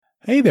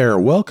Hey there,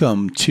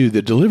 welcome to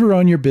the Deliver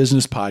on Your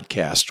Business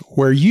podcast,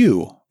 where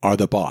you are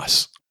the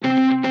boss.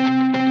 I'm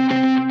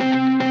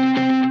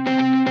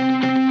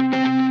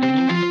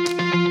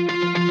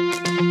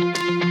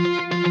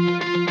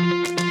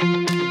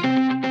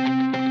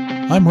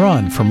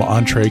Ron from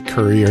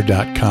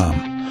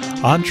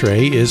EntreCourier.com.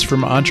 Entree is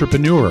from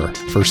entrepreneur,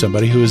 for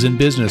somebody who is in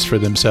business for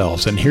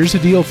themselves. And here's the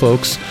deal,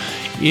 folks.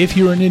 If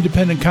you're an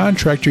independent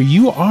contractor,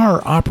 you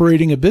are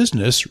operating a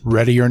business,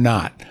 ready or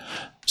not.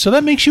 So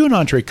that makes you an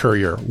Entree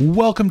Courier.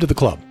 Welcome to the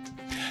club.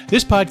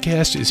 This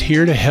podcast is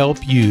here to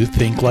help you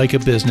think like a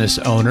business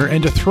owner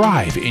and to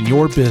thrive in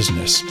your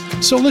business.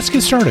 So let's get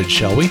started,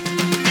 shall we?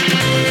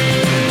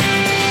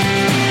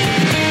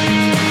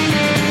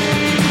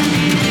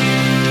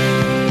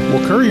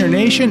 Well, Courier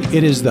Nation,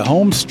 it is the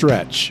home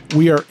stretch.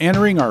 We are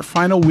entering our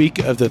final week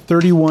of the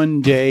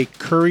 31-day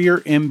Courier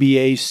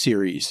MBA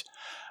series.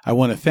 I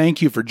want to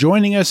thank you for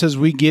joining us as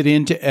we get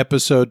into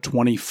episode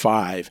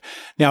 25.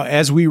 Now,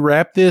 as we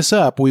wrap this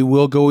up, we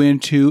will go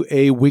into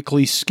a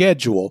weekly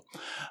schedule.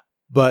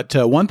 But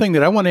one thing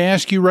that I want to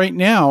ask you right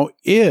now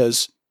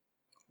is,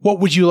 what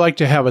would you like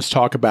to have us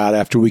talk about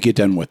after we get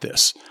done with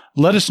this?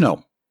 Let us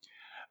know.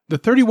 The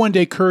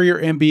 31-day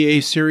Courier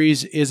MBA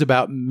series is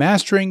about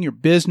mastering your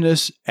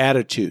business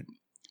attitude.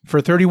 For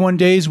 31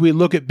 days, we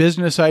look at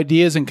business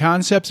ideas and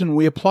concepts and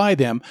we apply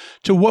them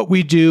to what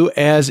we do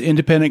as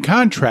independent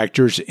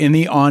contractors in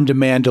the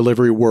on-demand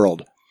delivery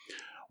world.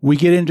 We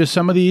get into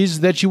some of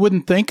these that you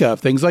wouldn't think of,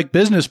 things like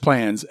business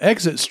plans,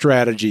 exit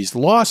strategies,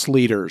 loss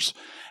leaders,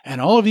 and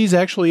all of these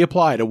actually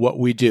apply to what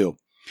we do.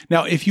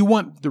 Now, if you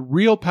want the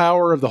real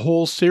power of the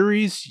whole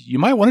series, you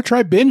might want to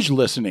try binge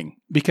listening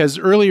because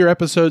earlier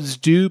episodes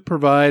do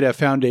provide a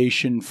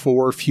foundation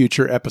for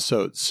future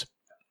episodes.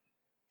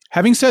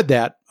 Having said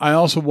that, I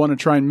also want to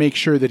try and make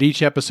sure that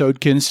each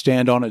episode can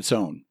stand on its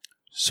own.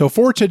 So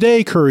for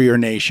today, Courier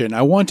Nation,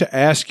 I want to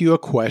ask you a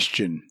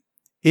question.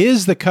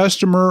 Is the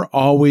customer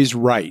always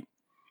right?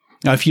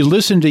 Now, if you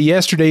listened to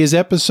yesterday's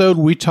episode,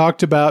 we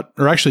talked about,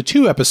 or actually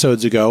 2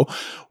 episodes ago,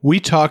 we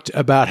talked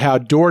about how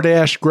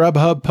DoorDash,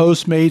 Grubhub,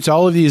 Postmates,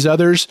 all of these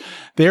others,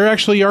 they're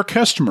actually our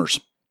customers.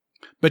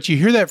 But you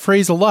hear that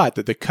phrase a lot,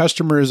 that the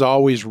customer is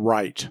always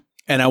right.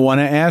 And I want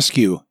to ask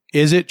you,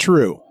 is it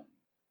true?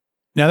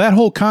 Now, that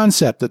whole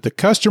concept that the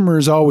customer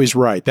is always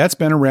right, that's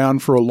been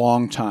around for a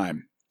long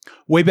time.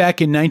 Way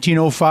back in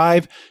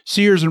 1905,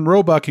 Sears and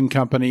Roebuck and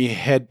Company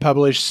had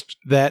published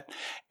that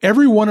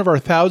every one of our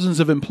thousands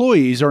of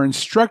employees are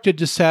instructed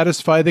to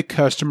satisfy the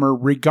customer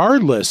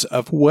regardless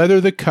of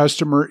whether the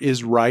customer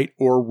is right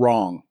or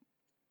wrong.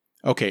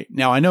 Okay,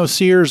 now I know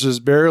Sears is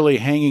barely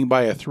hanging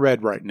by a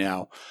thread right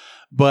now,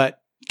 but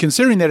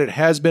considering that it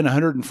has been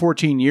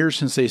 114 years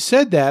since they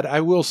said that, I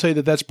will say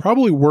that that's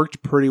probably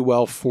worked pretty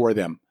well for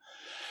them.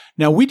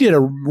 Now, we did a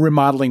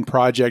remodeling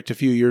project a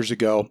few years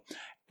ago,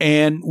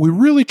 and we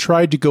really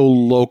tried to go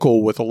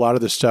local with a lot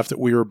of the stuff that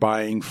we were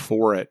buying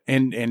for it.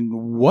 And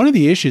one of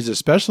the issues,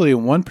 especially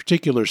in one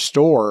particular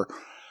store,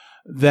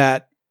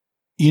 that,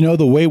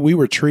 the way we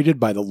were treated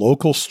by the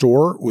local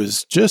store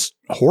was just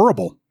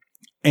horrible.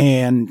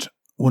 And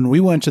when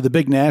we went to the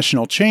big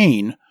national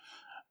chain,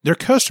 their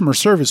customer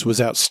service was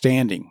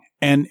outstanding.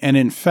 And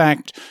in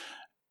fact,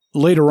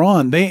 later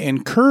on, they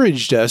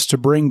encouraged us to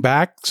bring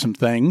back some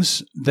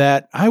things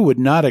that I would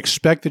not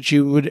expect that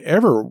you would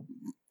ever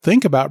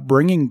think about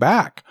bringing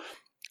back.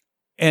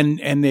 And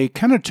they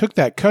kind of took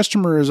that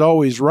customer is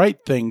always right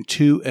thing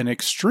to an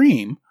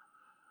extreme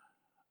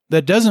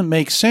that doesn't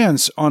make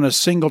sense on a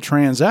single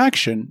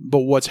transaction.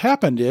 But what's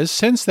happened is,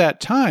 since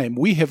that time,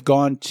 we have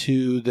gone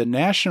to the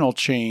national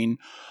chain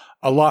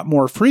a lot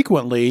more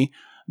frequently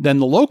than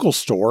the local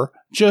store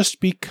just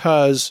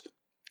because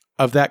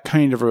of that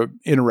kind of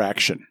an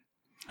interaction.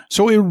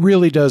 So it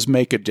really does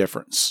make a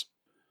difference.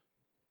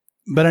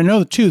 But I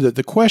know, too, that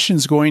the question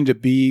is going to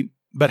be,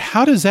 but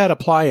how does that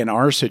apply in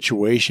our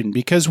situation?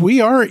 Because we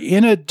are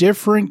in a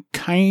different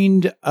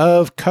kind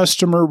of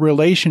customer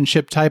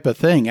relationship type of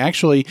thing.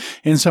 Actually,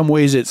 in some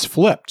ways, it's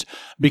flipped.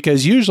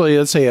 Because usually,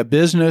 let's say a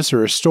business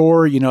or a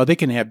store, they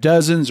can have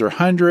dozens or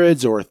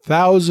hundreds or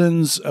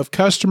thousands of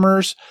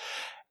customers.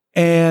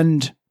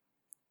 And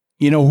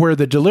where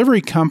the delivery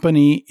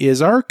company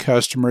is our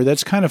customer,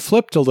 that's kind of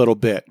flipped a little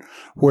bit,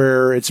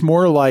 where it's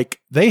more like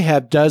they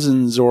have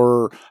dozens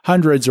or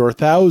hundreds or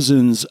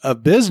thousands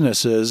of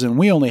businesses, and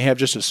we only have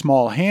just a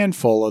small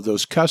handful of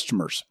those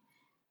customers.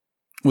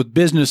 With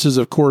businesses,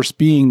 of course,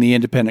 being the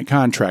independent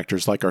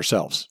contractors like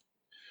ourselves.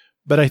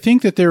 But I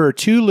think that there are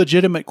 2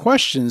 legitimate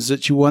questions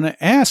that you want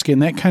to ask in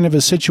that kind of a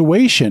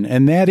situation,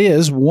 and that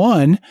is,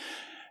 1,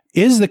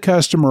 is the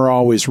customer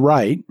always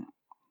right?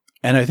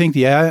 And I think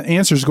the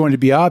answer is going to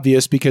be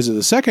obvious because of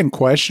the second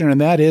question,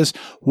 and that is,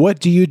 what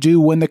do you do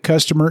when the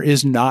customer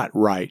is not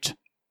right?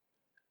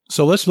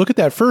 So let's look at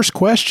that first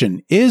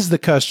question. Is the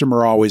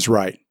customer always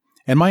right?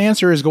 And my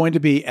answer is going to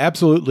be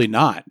absolutely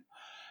not.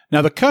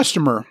 Now, the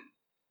customer,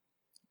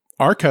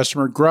 our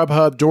customer,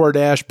 Grubhub,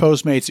 DoorDash,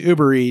 Postmates,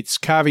 Uber Eats,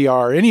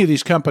 Caviar, any of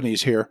these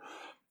companies here,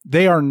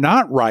 They are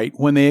not right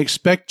when they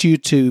expect you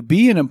to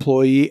be an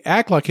employee,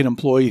 act like an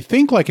employee,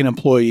 think like an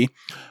employee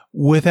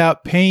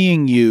without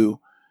paying you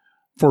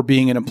for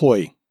being an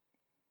employee.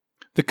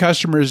 The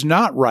customer is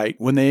not right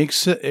when they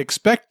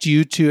expect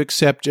you to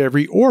accept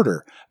every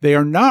order. They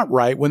are not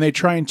right when they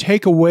try and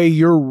take away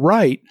your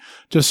right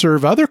to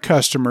serve other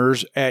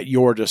customers at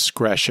your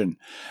discretion.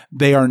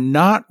 They are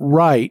not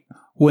right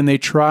when they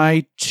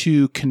try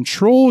to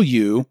control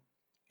you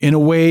in a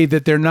way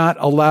that they're not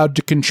allowed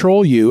to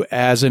control you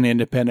as an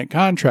independent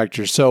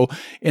contractor. So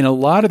in a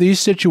lot of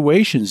these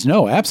situations,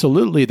 no,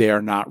 absolutely they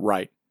are not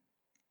right.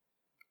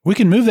 We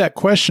can move that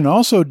question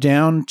also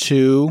down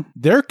to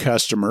their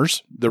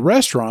customers, the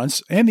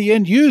restaurants, and the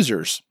end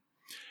users.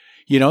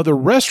 The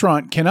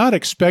restaurant cannot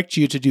expect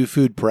you to do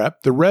food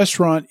prep. The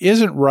restaurant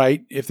isn't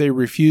right if they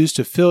refuse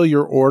to fill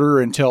your order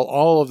until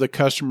all of the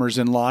customers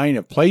in line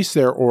have placed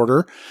their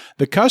order.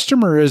 The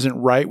customer isn't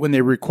right when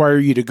they require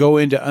you to go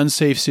into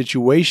unsafe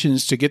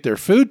situations to get their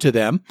food to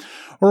them,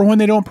 or when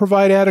they don't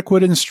provide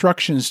adequate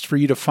instructions for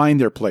you to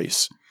find their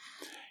place.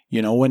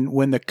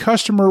 When the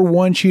customer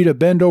wants you to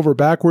bend over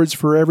backwards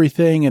for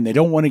everything and they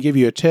don't want to give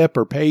you a tip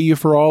or pay you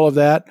for all of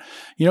that,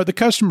 the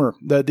customer,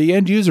 the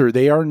end user,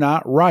 they are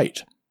not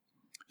right.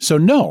 So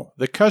no,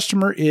 the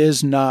customer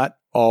is not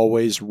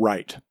always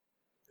right.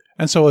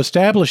 And so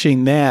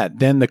establishing that,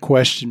 then the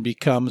question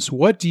becomes,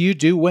 what do you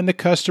do when the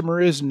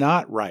customer is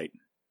not right?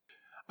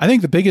 I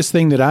think the biggest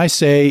thing that I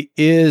say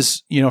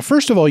is,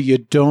 first of all, you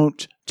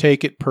don't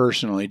take it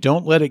personally.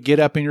 Don't let it get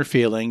up in your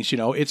feelings.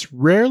 It's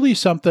rarely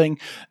something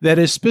that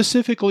is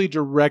specifically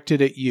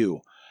directed at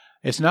you.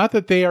 It's not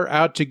that they are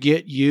out to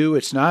get you.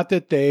 It's not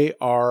that they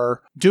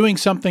are doing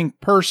something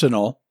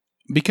personal,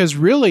 because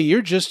really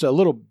you're just a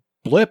little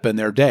blip in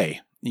their day.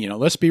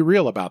 Let's be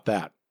real about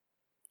that.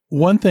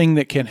 One thing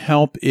that can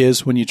help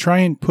is when you try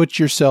and put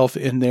yourself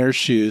in their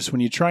shoes,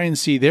 when you try and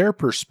see their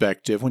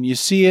perspective, when you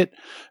see it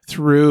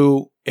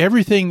through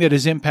everything that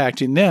is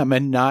impacting them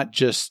and not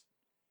just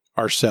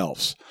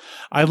ourselves.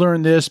 I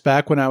learned this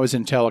back when I was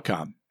in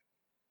telecom.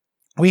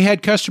 We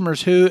had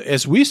customers who,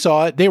 as we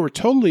saw it, they were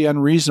totally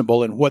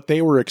unreasonable in what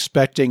they were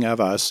expecting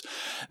of us.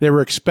 They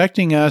were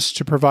expecting us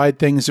to provide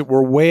things that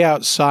were way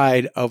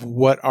outside of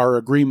what our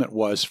agreement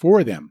was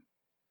for them.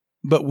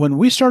 But when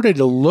we started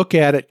to look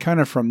at it kind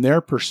of from their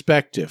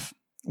perspective,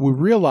 we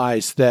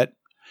realized that,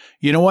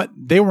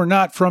 they were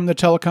not from the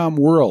telecom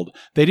world.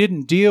 They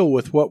didn't deal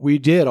with what we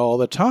did all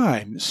the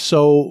time.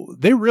 So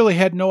they really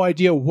had no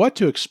idea what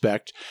to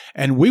expect,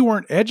 and we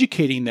weren't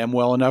educating them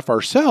well enough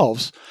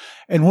ourselves.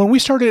 And when we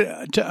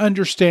started to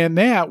understand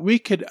that, we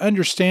could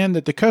understand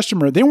that the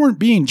customer, they weren't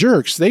being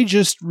jerks. They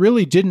just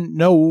really didn't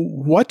know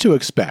what to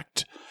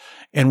expect,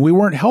 and we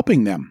weren't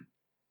helping them.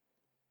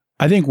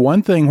 I think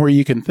one thing where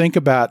you can think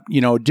about,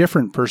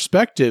 different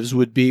perspectives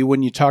would be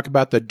when you talk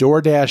about the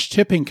DoorDash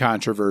tipping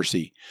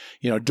controversy.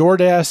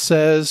 DoorDash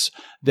says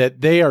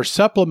that they are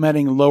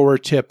supplementing lower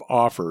tip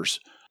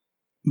offers.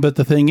 But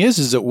the thing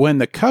is that when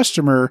the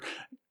customer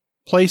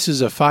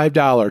places a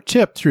 $5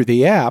 tip through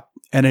the app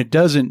and it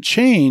doesn't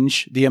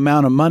change the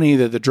amount of money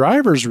that the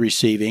driver's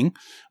receiving,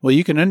 well,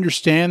 you can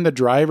understand the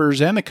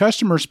driver's and the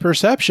customer's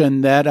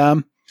perception that,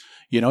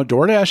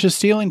 DoorDash is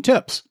stealing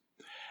tips.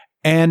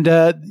 And,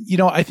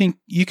 I think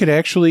you could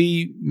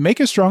actually make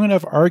a strong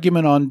enough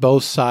argument on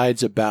both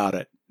sides about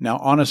it. Now,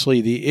 honestly,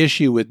 the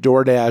issue with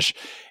DoorDash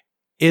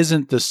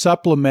isn't the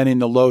supplementing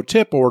the low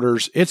tip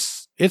orders.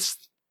 It's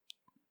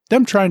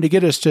them trying to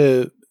get us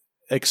to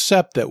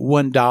accept that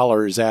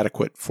 $1 is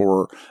adequate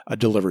for a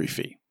delivery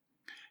fee.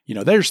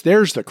 There's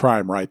the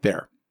crime right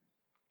there.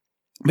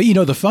 But,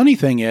 the funny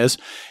thing is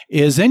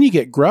then you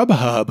get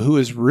Grubhub, who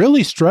is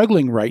really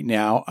struggling right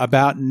now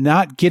about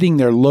not getting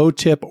their low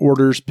tip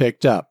orders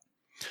picked up.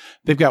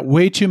 They've got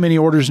way too many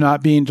orders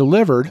not being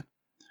delivered.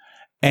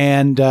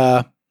 And,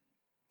 and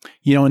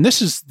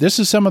this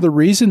is some of the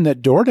reason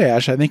that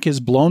DoorDash, I think, has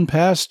blown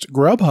past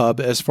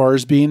Grubhub as far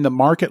as being the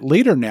market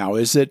leader now,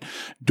 is that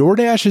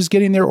DoorDash is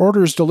getting their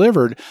orders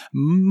delivered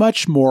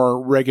much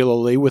more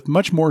regularly with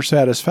much more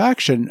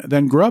satisfaction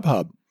than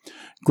Grubhub.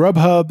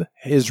 Grubhub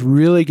has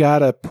really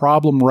got a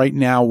problem right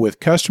now with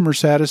customer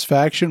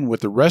satisfaction,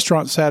 with the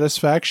restaurant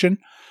satisfaction.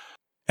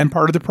 And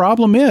part of the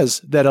problem is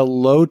that a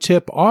low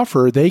tip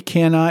offer, they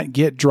cannot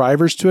get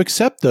drivers to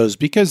accept those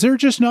because they're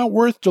just not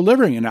worth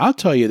delivering. And I'll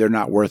tell you, they're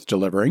not worth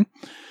delivering.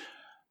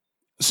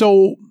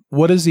 So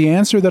what is the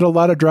answer that a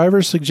lot of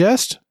drivers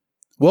suggest?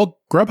 Well,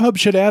 Grubhub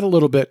should add a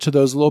little bit to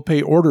those low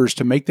pay orders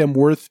to make them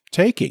worth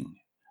taking.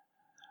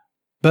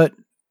 But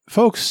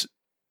folks,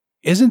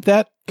 isn't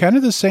that kind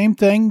of the same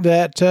thing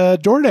that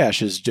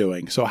DoorDash is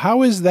doing? So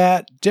how is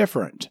that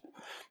different?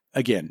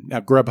 Again,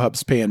 now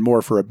Grubhub's paying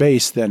more for a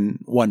base than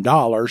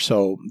 $1,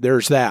 so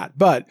there's that.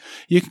 But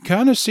you can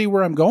kind of see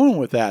where I'm going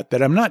with that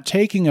I'm not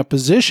taking a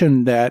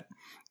position that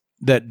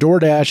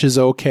DoorDash is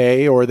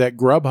okay or that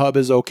Grubhub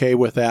is okay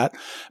with that.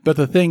 But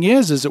the thing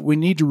is that we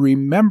need to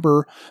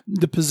remember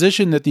the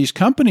position that these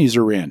companies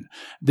are in.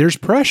 There's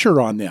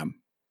pressure on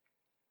them.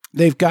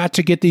 they've got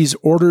to get these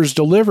orders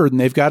delivered and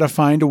they've got to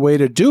find a way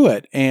to do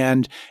it.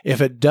 And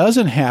if it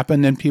doesn't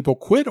happen, then people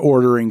quit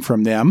ordering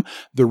from them.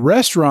 The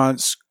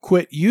restaurants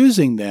quit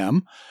using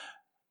them.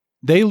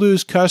 They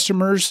lose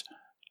customers.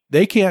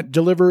 They can't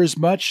deliver as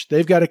much.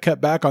 They've got to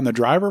cut back on the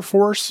driver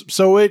force.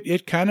 So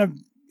it kind of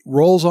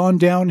rolls on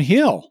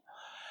downhill.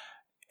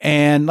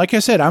 And like I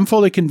said, I'm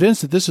fully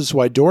convinced that this is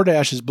why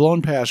DoorDash has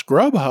blown past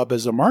Grubhub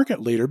as a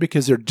market leader,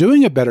 because they're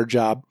doing a better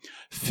job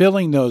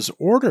filling those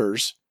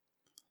orders.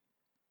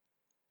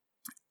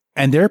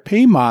 And their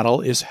pay model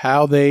is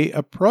how they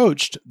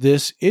approached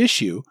this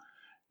issue.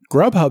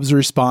 Grubhub's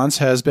response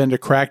has been to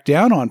crack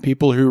down on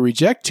people who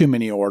reject too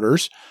many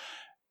orders.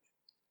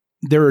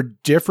 There are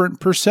different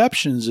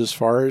perceptions as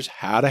far as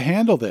how to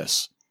handle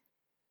this.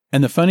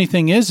 And the funny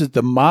thing is that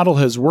the model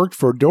has worked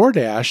for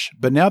DoorDash,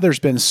 but now there's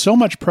been so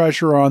much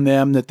pressure on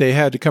them that they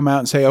had to come out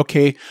and say,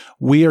 okay,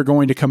 we are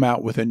going to come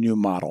out with a new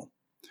model.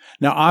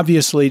 Now,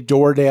 obviously,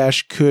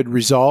 DoorDash could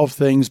resolve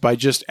things by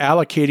just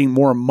allocating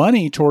more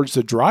money towards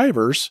the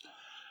drivers.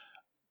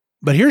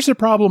 But here's the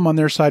problem on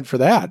their side for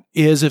that,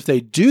 is if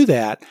they do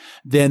that,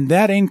 then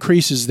that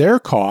increases their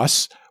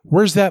costs.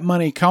 Where's that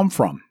money come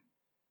from?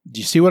 Do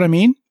you see what I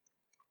mean?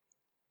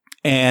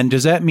 And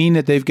does that mean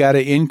that they've got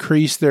to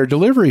increase their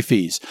delivery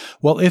fees?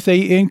 Well, if they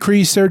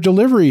increase their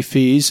delivery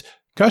fees,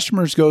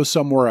 customers go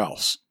somewhere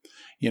else.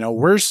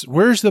 Where's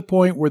the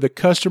point where the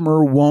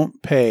customer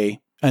won't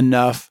pay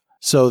enough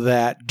so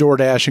that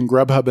DoorDash and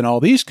Grubhub and all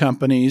these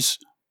companies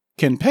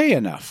can pay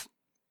enough?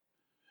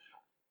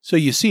 So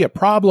you see a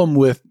problem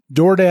with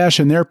DoorDash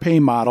and their pay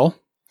model.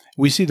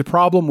 We see the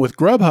problem with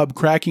Grubhub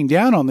cracking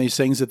down on these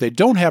things that they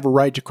don't have a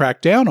right to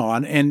crack down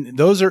on. And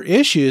those are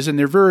issues, and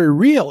they're very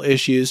real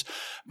issues.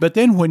 But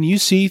then when you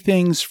see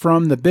things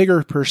from the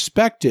bigger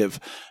perspective,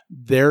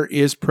 there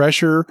is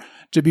pressure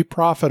to be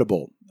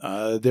profitable.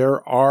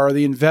 There are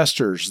the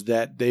investors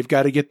that they've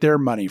got to get their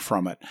money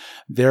from it.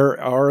 There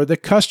are the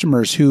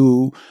customers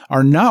who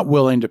are not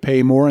willing to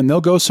pay more, and they'll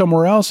go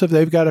somewhere else if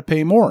they've got to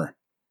pay more.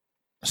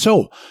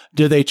 So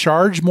do they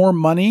charge more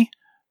money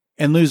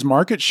and lose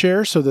market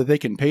share so that they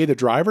can pay the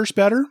drivers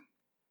better?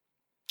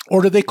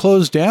 Or do they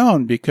close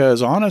down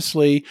because,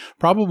 honestly,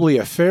 probably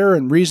a fair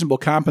and reasonable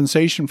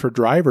compensation for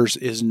drivers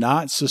is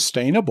not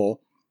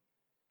sustainable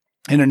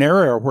in an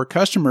area where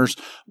customers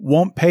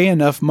won't pay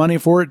enough money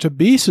for it to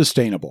be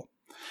sustainable?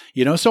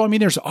 So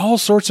there's all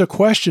sorts of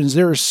questions.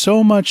 There is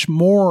so much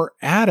more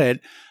at it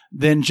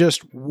than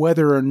just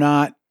whether or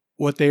not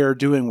what they are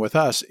doing with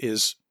us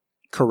is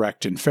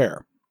correct and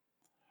fair.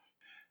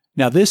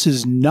 Now, this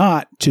is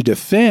not to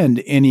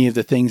defend any of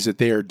the things that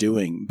they are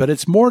doing, but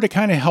it's more to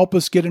kind of help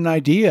us get an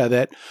idea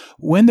that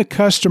when the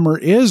customer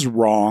is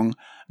wrong,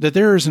 that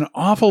there is an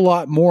awful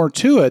lot more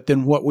to it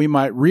than what we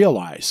might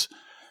realize.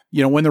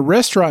 When the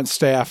restaurant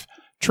staff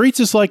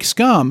treats us like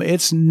scum,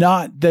 it's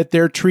not that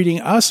they're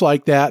treating us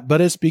like that, but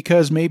it's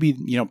because maybe,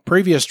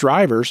 previous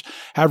drivers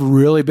have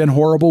really been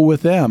horrible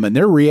with them, and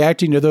they're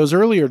reacting to those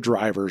earlier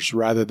drivers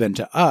rather than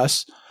to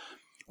us.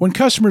 When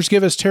customers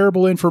give us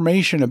terrible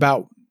information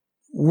about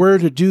where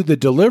to do the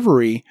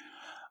delivery,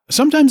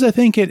 sometimes I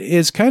think it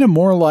is kind of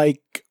more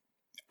like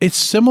it's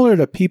similar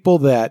to people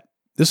that,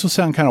 this will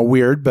sound kind of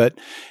weird, but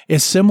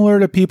it's similar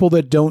to people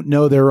that don't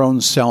know their own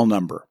cell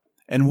number.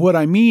 And what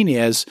I mean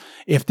is,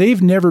 if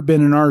they've never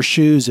been in our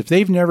shoes, if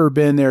they've never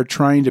been there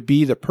trying to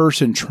be the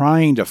person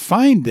trying to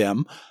find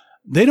them,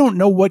 they don't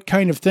know what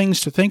kind of things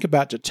to think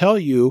about to tell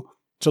you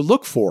to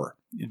look for.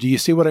 Do you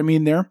see what I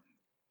mean there?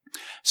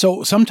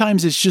 So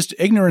sometimes it's just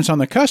ignorance on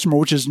the customer,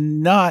 which is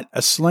not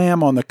a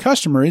slam on the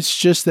customer. It's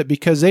just that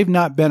because they've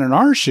not been in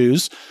our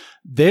shoes,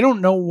 they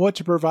don't know what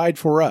to provide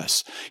for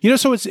us.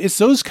 So it's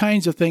those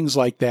kinds of things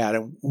like that.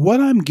 And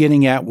what I'm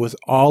getting at with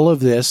all of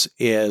this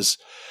is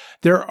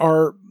there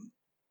are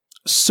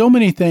so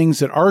many things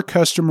that our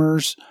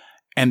customers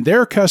and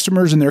their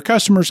customers and their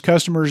customers'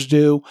 customers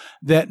do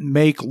that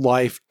make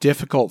life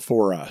difficult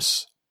for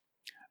us.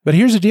 But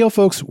here's the deal,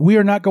 folks. We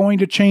are not going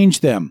to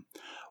change them.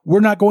 We're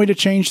not going to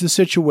change the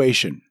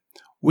situation.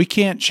 We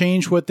can't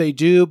change what they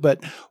do,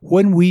 but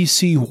when we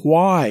see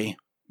why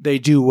they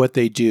do what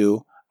they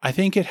do, I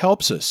think it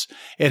helps us.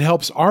 It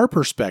helps our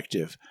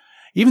perspective.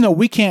 Even though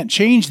we can't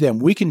change them,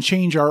 we can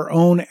change our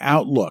own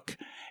outlook.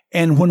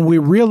 And when we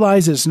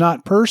realize it's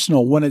not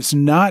personal, when it's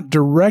not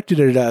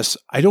directed at us,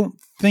 I don't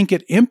think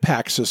it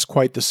impacts us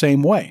quite the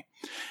same way.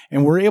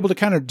 And we're able to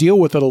kind of deal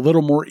with it a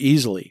little more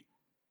easily.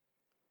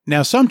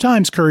 Now,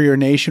 sometimes, Courier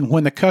Nation,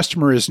 when the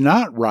customer is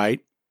not right,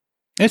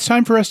 it's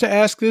time for us to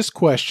ask this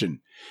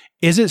question.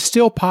 Is it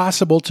still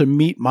possible to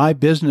meet my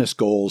business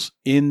goals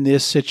in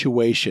this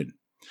situation?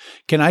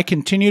 Can I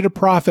continue to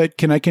profit?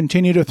 Can I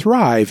continue to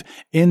thrive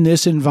in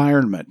this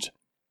environment?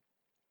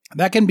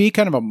 That can be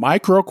kind of a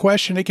micro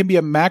question. It can be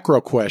a macro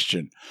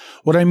question.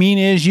 What I mean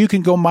is you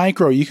can go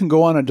micro. You can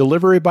go on a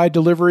delivery by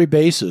delivery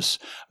basis.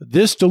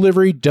 This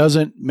delivery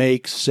doesn't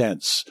make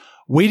sense.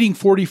 Waiting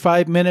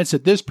 45 minutes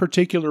at this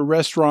particular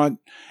restaurant,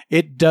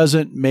 it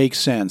doesn't make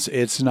sense.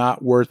 It's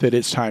not worth it.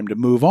 It's time to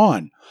move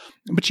on.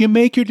 But you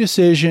make your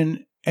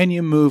decision and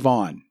you move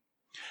on.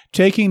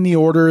 Taking the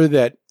order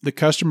that the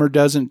customer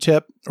doesn't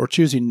tip or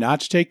choosing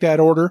not to take that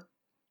order,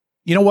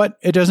 you know what?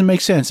 It doesn't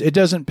make sense. It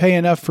doesn't pay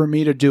enough for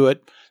me to do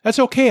it. That's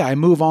okay. I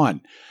move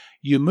on.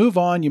 You move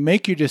on, you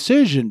make your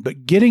decision,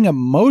 but getting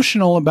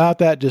emotional about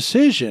that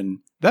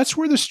decision, that's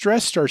where the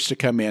stress starts to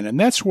come in. And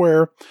that's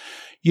where,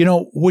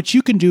 what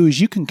you can do is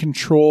you can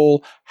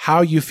control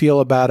how you feel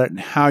about it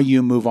and how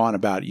you move on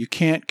about it. You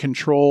can't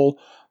control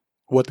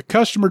what the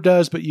customer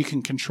does, but you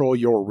can control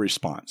your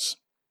response.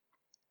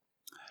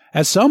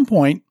 At some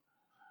point,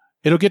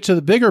 it'll get to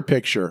the bigger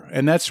picture,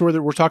 and that's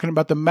where we're talking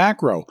about the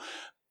macro,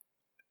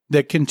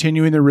 that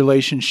continuing the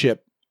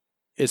relationship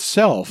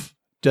itself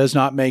does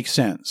not make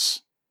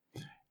sense.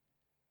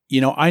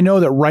 I know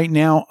that right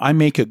now I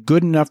make a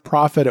good enough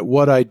profit at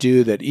what I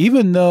do that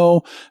even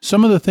though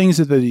some of the things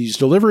that these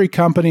delivery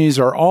companies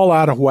are all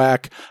out of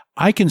whack,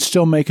 I can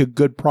still make a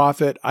good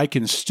profit. I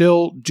can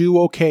still do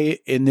okay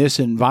in this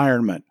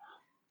environment.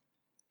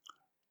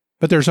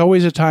 But there's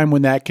always a time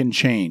when that can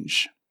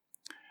change.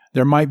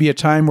 There might be a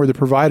time where the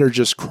provider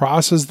just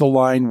crosses the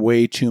line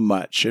way too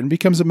much and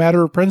becomes a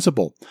matter of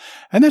principle.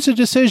 And that's a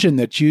decision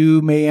that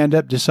you may end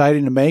up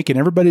deciding to make, and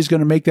everybody's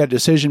going to make that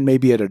decision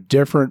maybe at a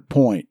different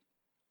point.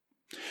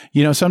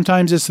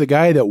 Sometimes it's the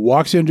guy that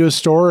walks into a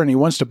store and he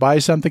wants to buy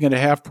something at a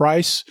half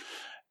price,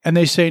 and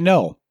they say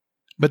no.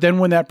 But then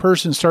when that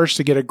person starts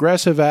to get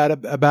aggressive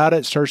about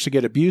it, starts to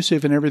get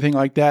abusive and everything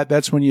like that,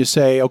 that's when you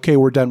say, okay,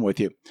 we're done with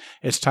you.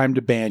 It's time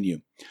to ban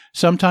you.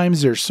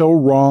 Sometimes they're so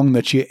wrong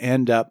that you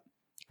end up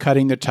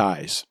cutting the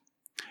ties.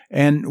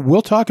 And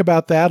we'll talk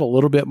about that a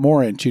little bit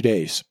more in 2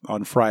 days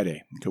on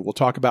Friday. Okay, we'll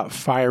talk about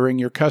firing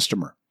your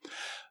customer.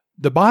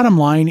 The bottom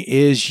line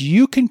is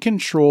you can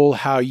control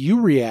how you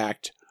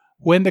react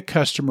when the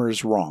customer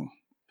is wrong.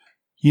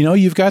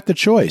 You've got the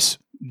choice.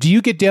 Do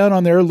you get down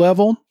on their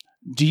level?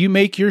 Do you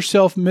make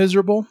yourself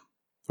miserable?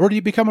 Or do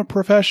you become a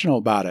professional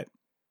about it?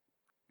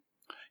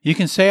 You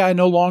can say, I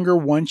no longer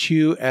want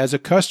you as a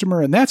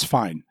customer, and that's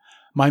fine.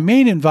 My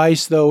main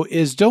advice, though,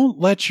 is don't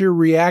let your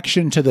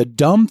reaction to the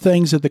dumb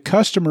things that the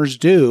customers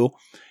do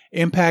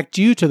impact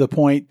you to the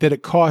point that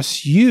it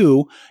costs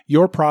you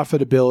your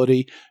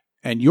profitability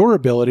and your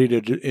ability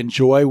to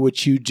enjoy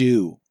what you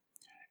do.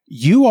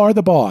 You are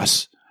the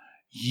boss.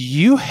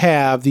 You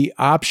have the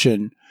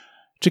option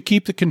to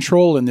keep the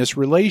control in this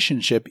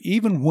relationship,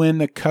 even when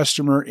the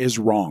customer is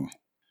wrong.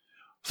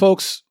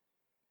 Folks,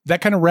 that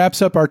kind of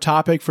wraps up our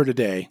topic for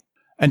today.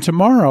 And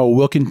tomorrow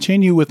we'll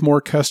continue with more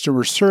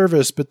customer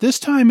service, but this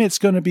time it's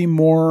going to be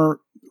more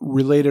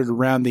related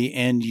around the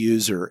end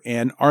user.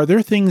 And are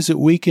there things that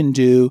we can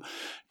do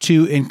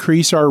to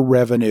increase our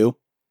revenue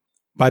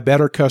by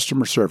better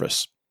customer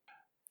service?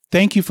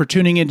 Thank you for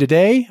tuning in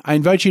today. I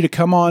invite you to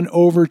come on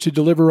over to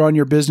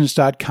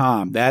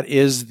deliveronyourbusiness.com. That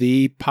is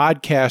the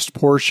podcast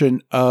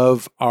portion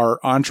of our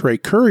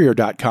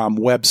EntreCourier.com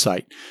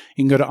website.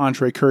 You can go to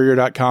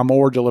EntreCourier.com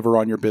or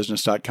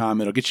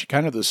deliveronyourbusiness.com. It'll get you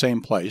kind of the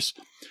same place.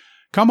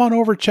 Come on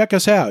over, check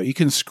us out. You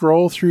can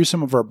scroll through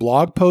some of our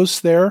blog posts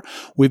there.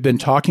 We've been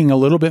talking a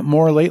little bit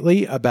more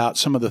lately about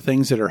some of the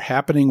things that are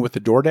happening with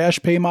the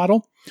DoorDash pay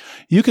model.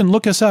 You can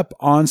look us up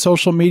on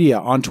social media,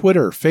 on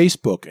Twitter,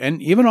 Facebook,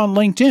 and even on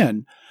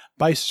LinkedIn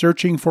by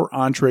searching for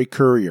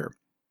EntreCourier.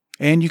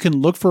 And you can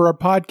look for our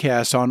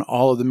podcast on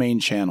all of the main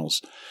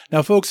channels.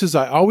 Now, folks, as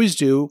I always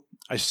do,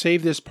 I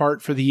save this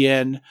part for the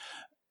end,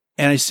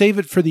 and I save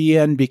it for the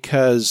end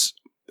because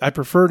I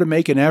prefer to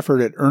make an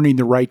effort at earning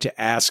the right to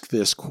ask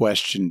this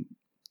question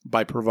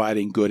by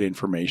providing good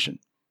information.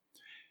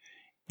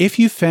 If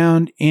you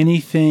found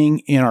anything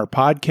in our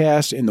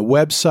podcast, in the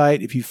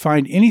website, if you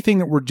find anything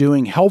that we're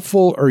doing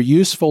helpful or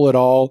useful at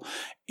all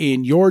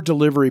in your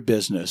delivery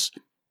business,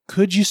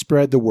 could you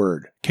spread the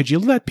word? Could you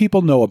let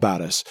people know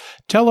about us?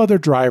 Tell other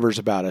drivers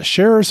about us.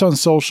 Share us on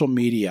social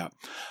media.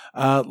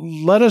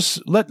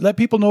 Let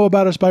people know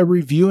about us by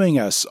reviewing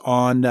us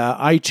on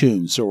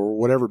iTunes or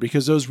whatever,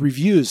 because those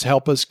reviews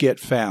help us get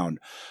found.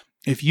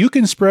 If you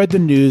can spread the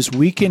news,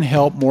 we can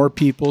help more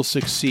people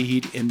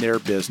succeed in their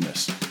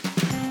business.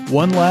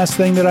 One last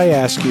thing that I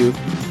ask you,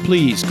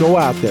 please go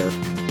out there,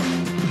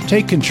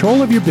 take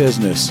control of your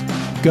business,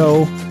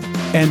 go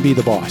and be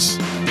the boss.